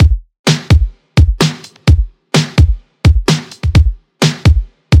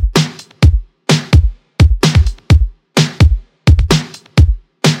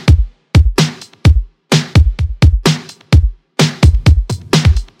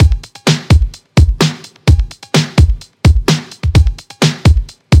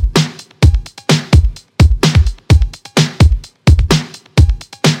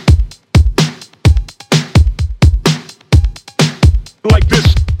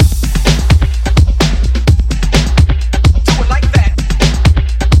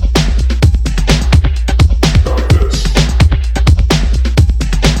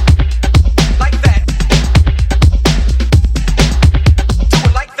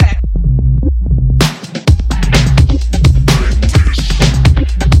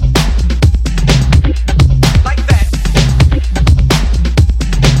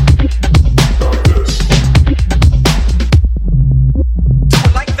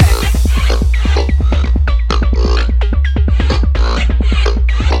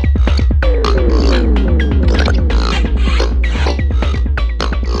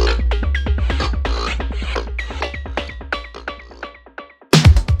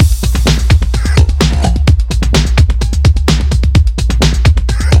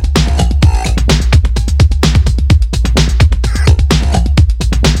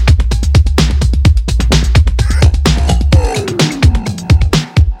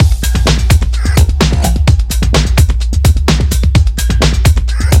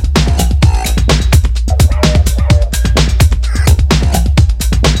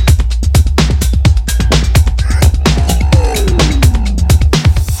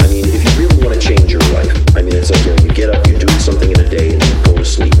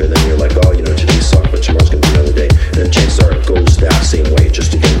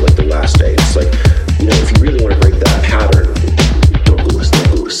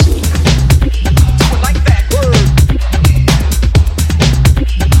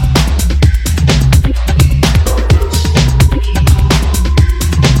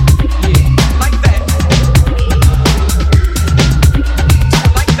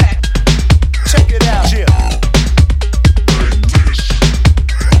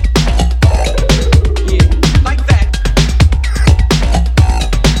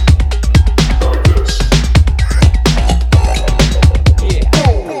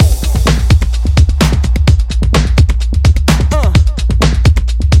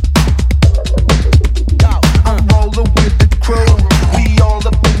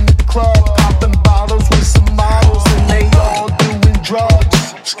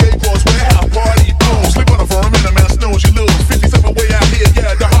Skateboards, warehouse, party blues. Sleep on a firm in a man snooze, you lose. 57 way out here,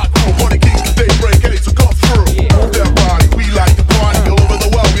 yeah, the hot crew. Party kings to daybreak, hey, so come through. Move that body, we like to party. All over the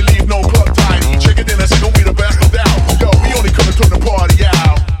world, we leave no club tiny. Check it in and single, we the best of doubt. Yo, we only come to turn the party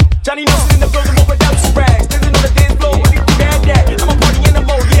out. Johnny Nelson in the building, but without some rags. Standing on the dance floor, when you do that. I'm a party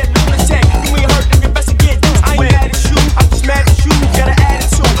animal, yeah, lunatic. You ain't heard, then you best to get used to it. I ain't mad at you, I'm just mad at you. Got an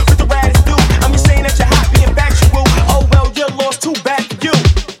attitude, with the raddest dude. I'm just saying that you're hot, being factual. Oh well, you're lost, too bad for you.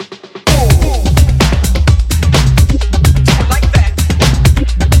 Like that.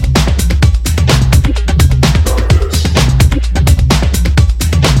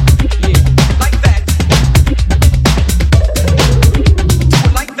 Yeah, like that.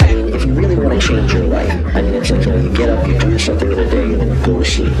 Like that. If you really want to change your life, I mean, it's like, you know, you get up, you do something in the day, and then you go to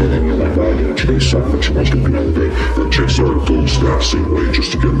sleep, and then you're like, oh, you know, today's sucked, but tomorrow's gonna be another day. Then chances are it goes that same way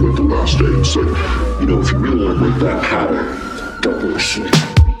just to get rid of the last day. It's like, you know, if you really want to break that pattern, don't go to sleep.